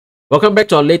Welcome back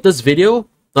to our latest video.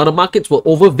 Now the markets were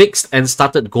over VIXed and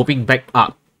started going back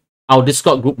up. Our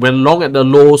Discord group went long at the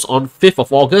lows on 5th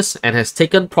of August and has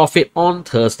taken profit on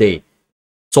Thursday.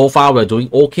 So far we're doing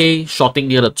okay, shorting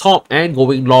near the top and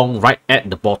going long right at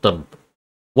the bottom.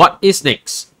 What is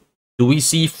next? Do we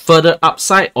see further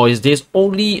upside or is this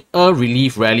only a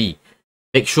relief rally?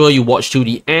 Make sure you watch till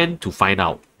the end to find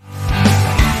out.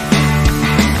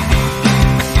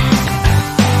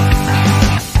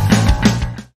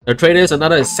 The traders,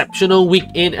 another exceptional week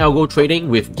in algo trading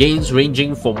with gains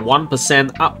ranging from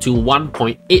 1% up to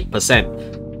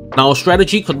 1.8%. Now, our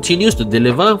strategy continues to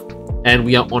deliver and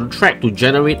we are on track to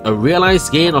generate a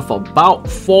realized gain of about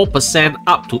 4%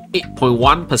 up to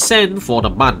 8.1% for the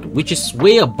month, which is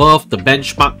way above the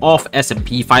benchmark of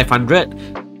S&P 500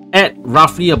 at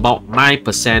roughly about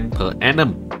 9% per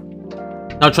annum.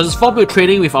 Now, transform your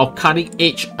trading with our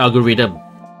cutting-edge algorithm.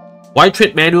 Why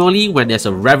trade manually when there's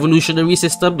a revolutionary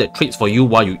system that trades for you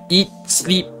while you eat,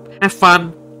 sleep, have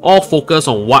fun, or focus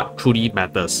on what truly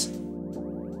matters?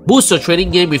 Boost your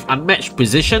trading game with unmatched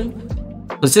precision,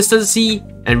 consistency,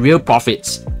 and real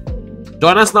profits.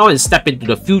 Join us now and step into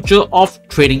the future of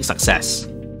trading success.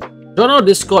 Join our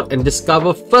Discord and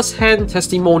discover first-hand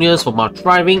testimonials from our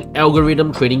thriving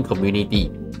algorithm trading community.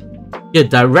 Hear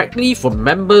directly from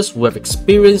members who have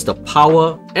experienced the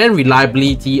power and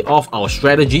reliability of our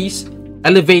strategies,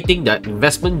 elevating their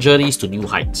investment journeys to new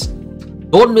heights.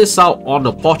 Don't miss out on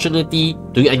the opportunity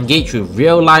to engage with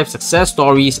real-life success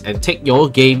stories and take your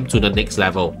game to the next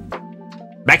level.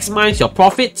 Maximize your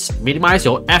profits, minimize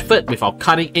your effort with our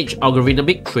cutting-edge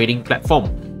algorithmic trading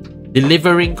platform,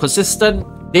 delivering consistent,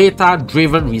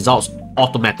 data-driven results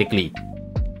automatically.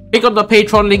 Click on the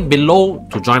Patreon link below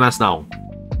to join us now.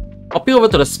 Hopping over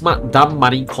to the smart dumb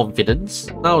money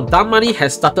confidence. Now, dumb money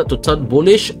has started to turn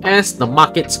bullish as the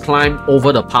markets climbed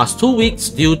over the past 2 weeks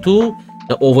due to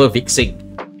the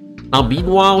over-VIXing. Now,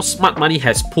 meanwhile, smart money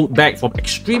has pulled back from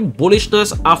extreme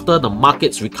bullishness after the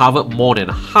markets recovered more than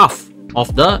half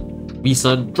of the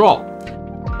recent drop.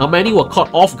 Now, many were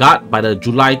caught off guard by the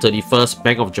July 31st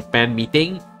Bank of Japan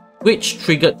meeting, which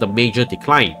triggered the major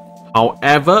decline.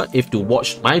 However, if you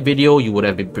watched my video, you would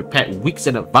have been prepared weeks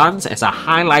in advance as I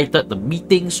highlighted the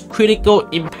meeting's critical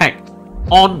impact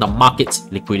on the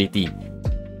market's liquidity.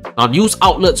 Now, news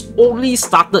outlets only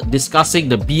started discussing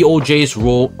the BOJ's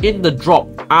role in the drop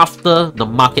after the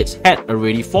markets had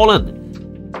already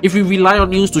fallen. If you rely on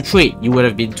news to trade, you would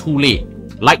have been too late,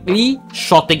 likely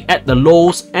shorting at the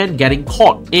lows and getting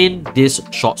caught in this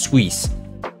short squeeze.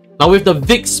 Now, with the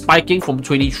VIX spiking from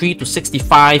 23 to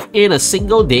 65 in a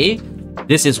single day,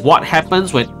 this is what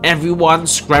happens when everyone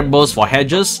scrambles for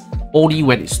hedges only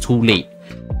when it's too late,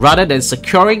 rather than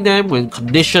securing them when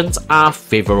conditions are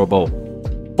favorable.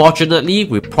 Fortunately,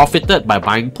 we profited by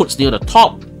buying puts near the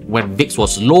top when VIX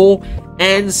was low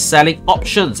and selling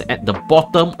options at the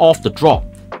bottom of the drop,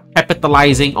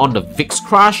 capitalizing on the VIX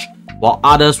crash while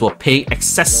others were paying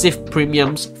excessive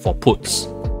premiums for puts.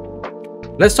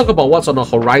 Let's talk about what's on the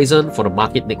horizon for the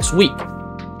market next week.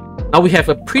 Now, we have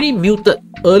a pretty muted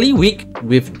early week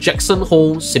with Jackson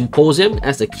Hole Symposium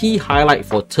as the key highlight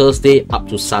for Thursday up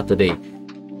to Saturday.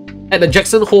 At the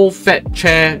Jackson Hole Fed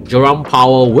Chair, Jerome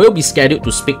Powell will be scheduled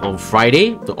to speak on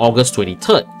Friday, the August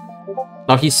 23rd.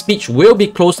 Now, his speech will be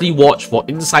closely watched for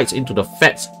insights into the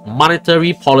Fed's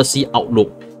monetary policy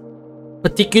outlook,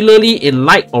 particularly in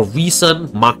light of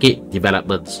recent market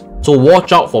developments. So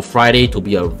watch out for Friday to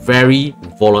be a very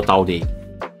volatile day.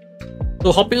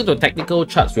 So hopping into technical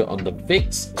charts, we're on the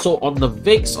VIX. So on the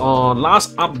VIX,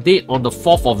 last update on the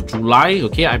 4th of July,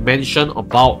 okay, I mentioned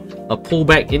about a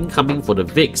pullback incoming for the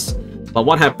VIX. But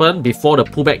what happened before the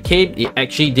pullback came, it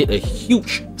actually did a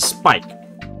huge spike.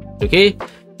 Okay,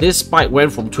 this spike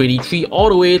went from 23 all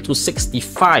the way to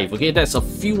 65. Okay, that's a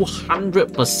few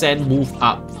 100% move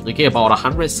up. Okay, about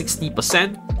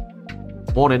 160%.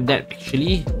 More than that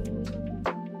actually.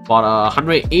 About a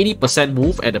 180%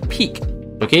 move at the peak.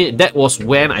 Okay, that was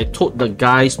when I told the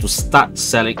guys to start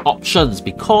selling options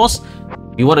because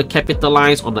we want to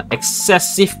capitalize on the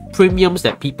excessive premiums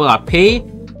that people are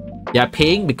paying. They are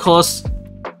paying because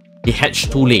they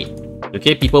hedged too late.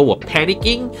 Okay, people were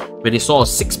panicking when they saw a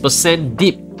 6%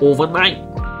 dip overnight.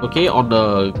 Okay, on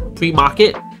the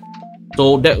pre-market.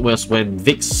 So that was when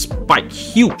VIX spiked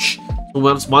huge. So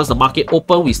once the market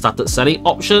opened, we started selling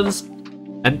options,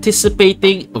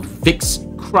 anticipating a VIX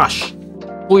crush.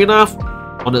 True enough,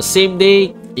 on the same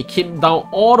day, it came down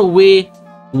all the way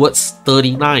towards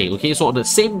 39. Okay, so on the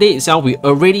same day itself, we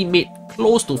already made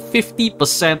close to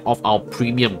 50% of our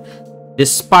premium,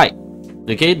 despite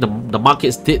the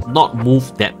markets did not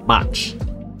move that much.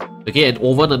 Okay, and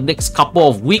over the next couple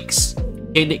of weeks,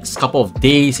 okay, next couple of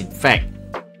days, in fact,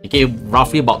 okay,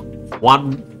 roughly about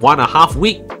one and a half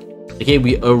week, okay,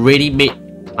 we already made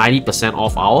 90%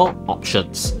 of our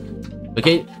options.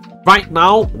 Okay, right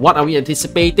now, what are we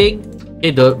anticipating?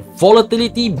 Okay, the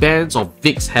volatility bands of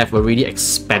VIX have already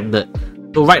expanded.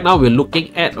 So right now we're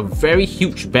looking at a very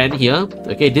huge band here.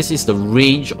 Okay, this is the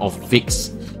range of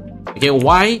VIX. Okay,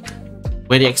 why?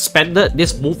 When it expanded,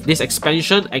 this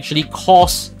expansion actually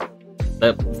caused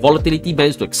the volatility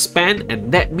bands to expand,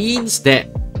 and that means that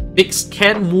VIX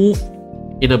can move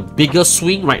in a bigger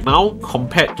swing right now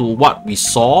compared to what we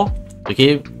saw,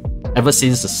 okay, ever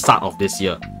since the start of this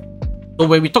year. So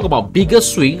when we talk about bigger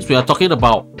swings, we are talking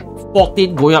about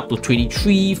 14 going up to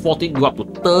 23, 14 go up to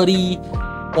 30,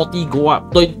 40 go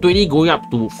up, 20 going up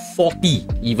to 40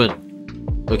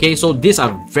 even. Okay, so these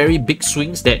are very big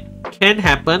swings that can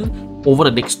happen over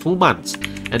the next 2 months.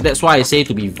 And that's why I say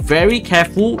to be very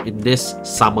careful in this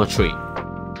summer trade.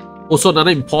 Also,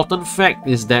 another important fact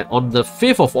is that on the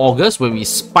 5th of August, when we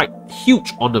spiked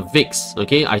huge on the VIX,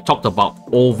 okay, I talked about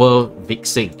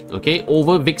over-VIXing. Okay,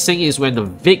 over-VIXing is when the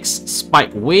VIX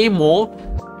spike way more,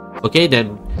 okay,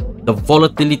 than the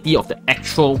volatility of the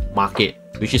actual market,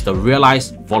 which is the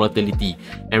realized volatility.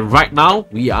 And right now,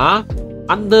 we are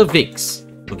under VIX.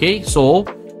 Okay, so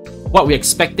what we're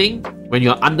expecting when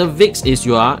you're under VIX is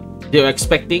they're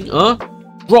expecting a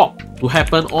drop to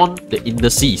happen on the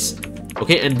indices.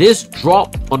 Okay, and this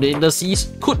drop on the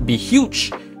indices could be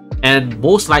huge, and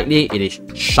most likely it is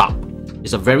sharp.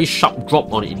 It's a very sharp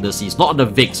drop on the indices, not on the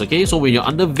VIX. Okay, so when you're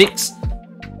under VIX,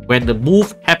 when the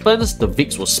move happens, the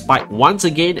VIX will spike once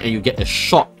again, and you get a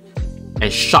short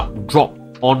and sharp drop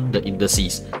on the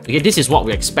indices. Okay, this is what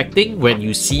we're expecting when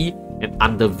you see an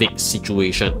under VIX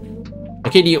situation.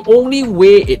 Okay, the only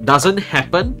way it doesn't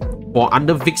happen for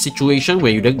under VIX situation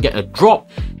where you don't get a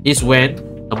drop is when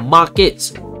the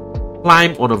markets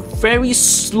climb on a very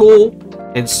slow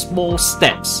and small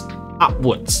steps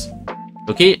upwards.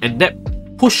 Okay, and that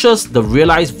pushes the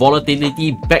realized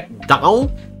volatility back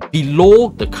down below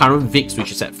the current VIX,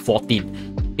 which is at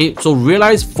 14. Okay, so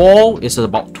realized vol is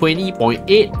about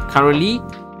 20.8 currently,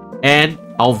 and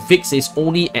our VIX is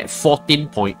only at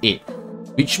 14.8,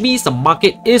 which means the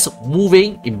market is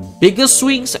moving in bigger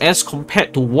swings as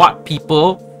compared to what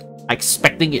people are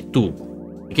expecting it to.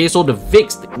 Okay, so the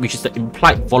VIX, which is the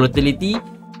implied volatility,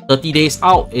 30 days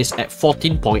out is at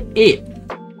 14.8,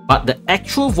 but the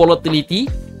actual volatility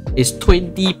is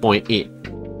 20.8.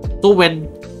 So when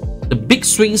the big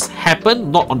swings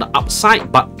happen, not on the upside,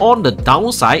 but on the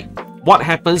downside, what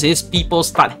happens is people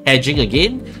start hedging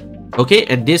again, okay,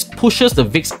 and this pushes the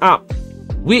VIX up,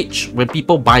 which when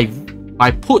people buy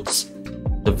puts,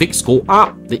 the VIX go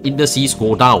up, the indices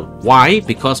go down. Why?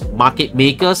 Because market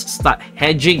makers start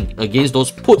hedging against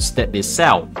those puts that they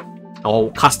sell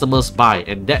or customers buy,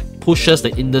 and that pushes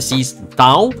the indices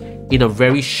down in a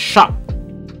very sharp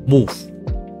move.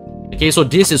 Okay, so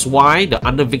this is why the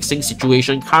under-VIXing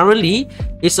situation currently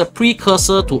is a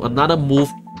precursor to another move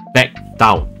back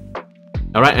down.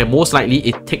 Alright, and most likely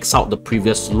it takes out the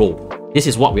previous low. This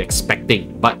is what we're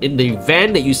expecting. But in the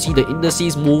event that you see the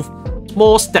indices move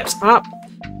small steps up,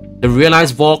 the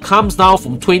realized vol comes down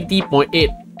from 20.8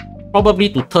 probably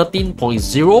to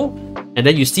 13.0, and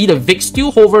then you see the VIX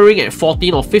still hovering at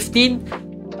 14 or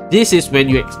 15. This is when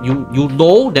you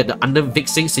know that the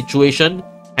under-VIXing situation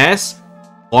has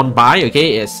gone by.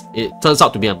 Okay, it turns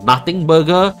out to be a nothing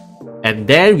burger, and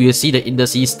then we'll see the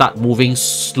indices start moving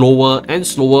slower and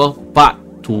slower but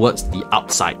towards the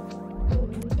upside.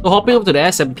 So hopping up to the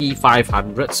S&P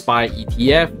 500 SPY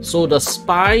ETF. So the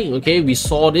SPY, okay, we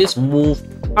saw this move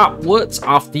upwards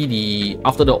after the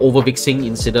over-VIXing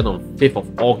incident on 5th of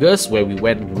August where we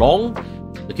went long.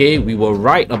 Okay, we were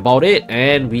right about it,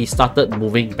 and we started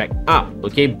moving back up.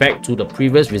 Okay, back to the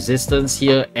previous resistance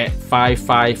here at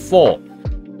 554.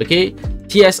 Okay,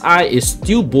 TSI is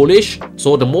still bullish,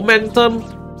 so the momentum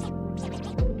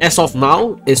as of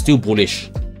now is still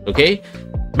bullish. Okay,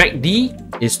 MACD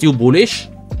is still bullish,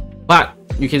 but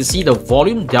you can see the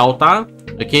volume delta,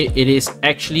 okay, it is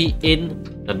actually in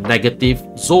the negative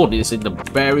zone. It is in the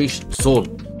bearish zone.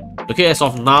 Okay, as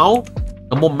of now,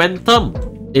 the momentum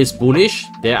is bullish.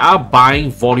 There are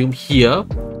buying volume here,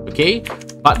 okay,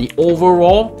 but the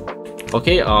overall,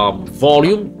 okay,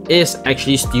 volume is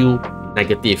actually still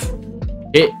negative.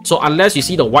 Okay, so unless you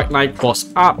see the white line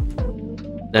cross up,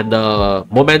 then the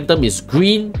momentum is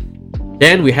green,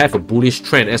 then we have a bullish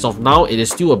trend. As of now, it is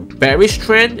still a bearish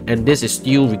trend, and this is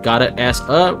still regarded as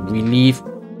a relief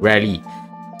rally.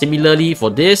 Similarly for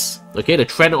this, okay, the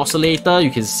trend oscillator,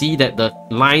 you can see that the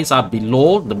lines are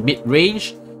below the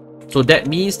mid-range. So that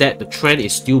means that the trend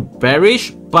is still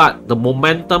bearish, but the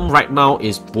momentum right now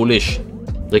is bullish.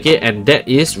 okay, and that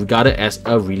is regarded as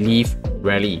a relief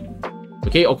rally.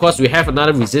 Okay, of course, we have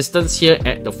another resistance here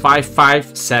at the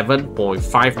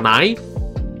 557.59.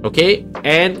 Okay,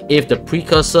 and if the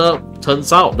precursor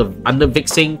turns out, the under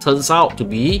VIXing turns out to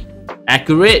be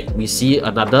accurate, we see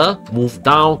another move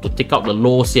down to take out the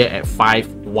lows here at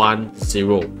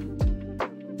 510.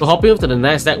 So hopping over to the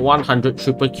Nasdaq 100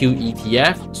 QQQ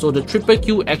ETF. So the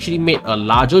QQQ actually made a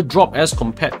larger drop as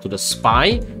compared to the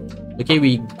SPY. Okay,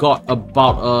 we got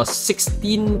about a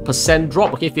 16%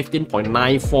 drop, okay,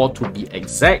 15.94 to be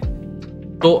exact.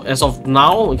 So as of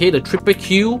now, okay, the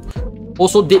QQQ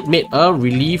also did make a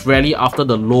relief rally after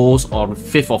the lows on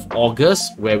 5th of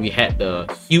August, where we had the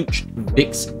huge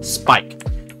VIX spike.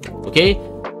 Okay,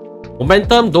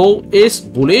 momentum though is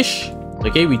bullish.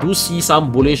 Okay, we do see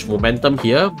some bullish momentum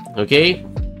here. Okay,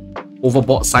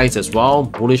 overbought signs as well,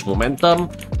 bullish momentum.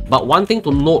 But one thing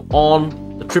to note on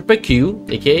the QQQ,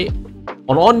 okay,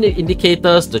 on all the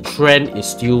indicators, the trend is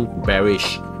still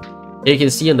bearish. You can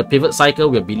see on the pivot cycle,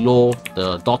 we're below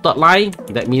the dotted line.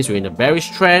 That means we're in a bearish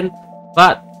trend,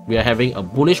 but we are having a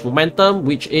bullish momentum,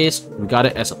 which is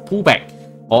regarded as a pullback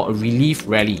or a relief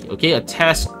rally. Okay, a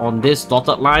test on this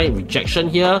dotted line, rejection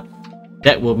here,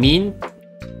 that will mean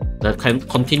the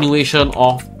continuation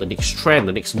of the next trend,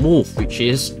 the next move, which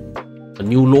is a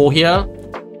new low here,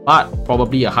 but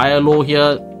probably a higher low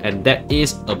here, and that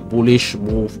is a bullish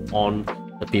move on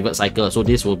the pivot cycle. So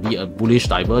this will be a bullish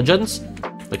divergence.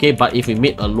 Okay, but if we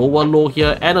made a lower low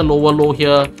here and a lower low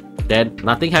here, then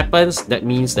nothing happens. That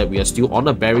means that we are still on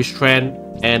a bearish trend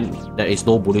and there is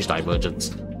no bullish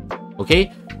divergence.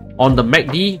 Okay, on the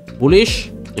MACD,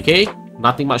 bullish. Okay,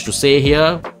 nothing much to say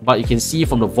here, but you can see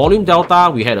from the volume delta,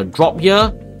 we had a drop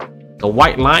here. The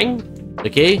white line,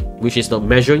 okay, which is the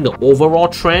measuring the overall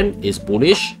trend, is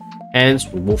bullish. Hence,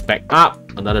 we move back up.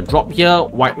 Another drop here,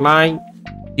 white line,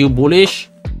 still bullish.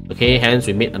 Okay, hence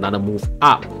we made another move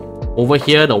up. Over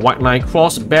here, the white line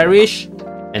crossed bearish,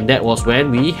 and that was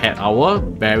when we had our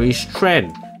bearish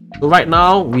trend. So right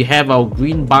now, we have our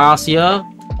green bars here.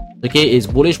 Okay, it's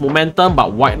bullish momentum,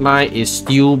 but white line is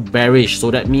still bearish.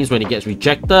 So that means when it gets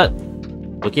rejected,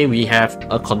 okay, we have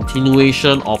a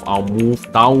continuation of our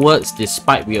move downwards,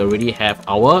 despite we already have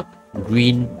our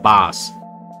green bars.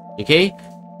 Okay,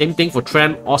 same thing for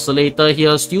trend oscillator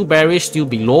here, still bearish, still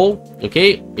below.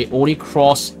 Okay, it only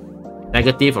crossed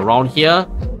negative around here,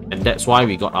 and that's why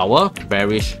we got our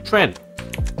bearish trend.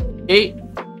 Okay,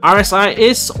 RSI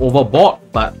is overbought,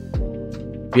 but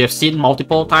we have seen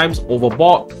multiple times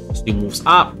overbought still moves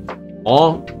up,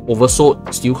 or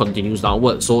oversold still continues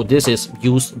downward. So this is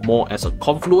used more as a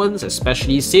confluence,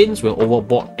 especially since we're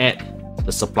overbought at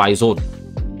the supply zone.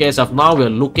 Okay, as of now, we're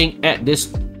looking at this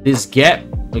gap.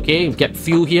 Okay, gap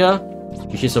fill here,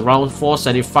 which is around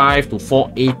 475 to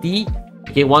 480.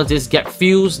 Okay, once this gap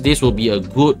fills, this will be a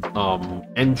good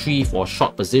entry for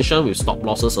short position with stop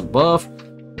losses above.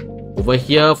 Over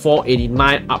here,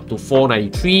 489 up to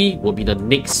 493 will be the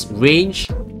next range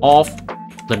of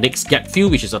the next gap fill,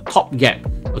 which is a top gap.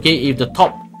 Okay, if the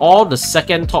top or the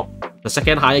second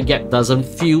higher gap doesn't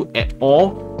fill at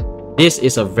all, this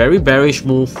is a very bearish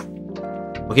move.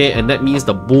 Okay, and that means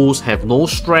the bulls have no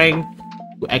strength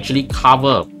to actually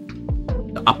cover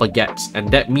the upper gaps, and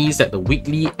that means that the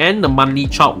weekly and the monthly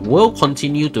chart will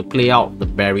continue to play out the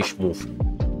bearish move.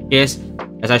 Yes,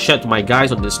 as I shared to my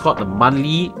guys on Discord, the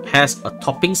monthly has a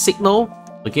topping signal.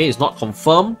 Okay, it's not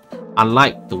confirmed,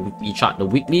 unlike the weekly chart. The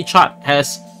weekly chart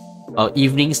has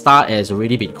evening star has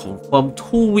already been confirmed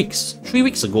 3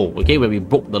 weeks ago. Okay, when we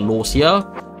broke the lows here,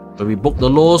 when we broke the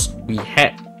lows, we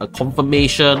had a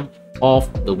confirmation of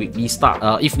the weekly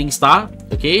star, evening star.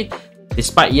 Okay,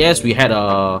 despite yes, we had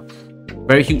a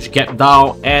very huge gap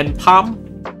down and pump.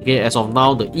 Okay, as of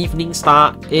now, the evening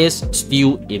star is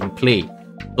still in play.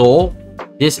 So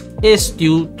this is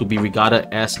still to be regarded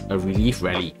as a relief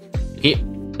rally. Okay,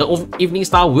 the evening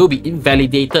star will be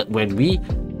invalidated when we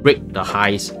break the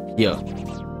highs here.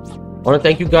 I want to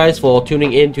thank you guys for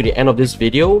tuning in to the end of this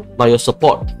video. Now, your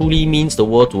support truly means the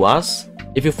world to us.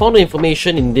 If you found the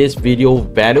information in this video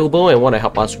valuable and want to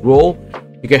help us grow,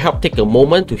 you can help take a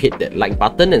moment to hit that like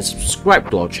button and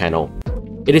subscribe to our channel.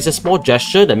 It is a small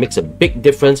gesture that makes a big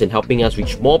difference in helping us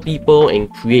reach more people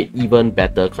and create even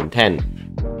better content.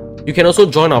 You can also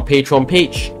join our Patreon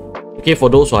page. Okay, for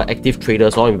those who are active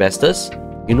traders or investors,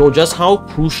 you know just how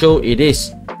crucial it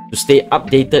is to stay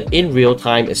updated in real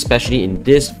time, especially in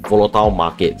these volatile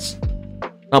markets.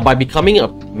 Now, by becoming a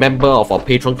member of our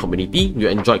Patreon community, you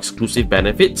enjoy exclusive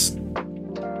benefits,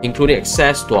 including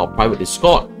access to our private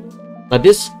Discord. Now,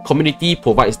 this community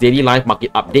provides daily live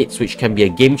market updates, which can be a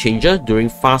game changer during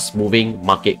fast-moving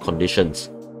market conditions.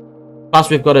 Plus,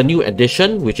 we've got a new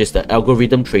addition, which is the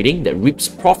algorithm trading that reaps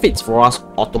profits for us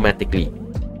automatically.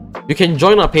 You can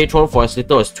join our Patreon for as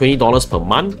little as $20 per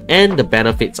month, and the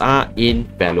benefits are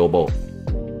invaluable.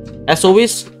 As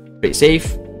always, trade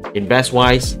safe, invest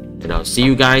wise, and I'll see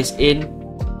you guys in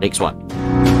next one.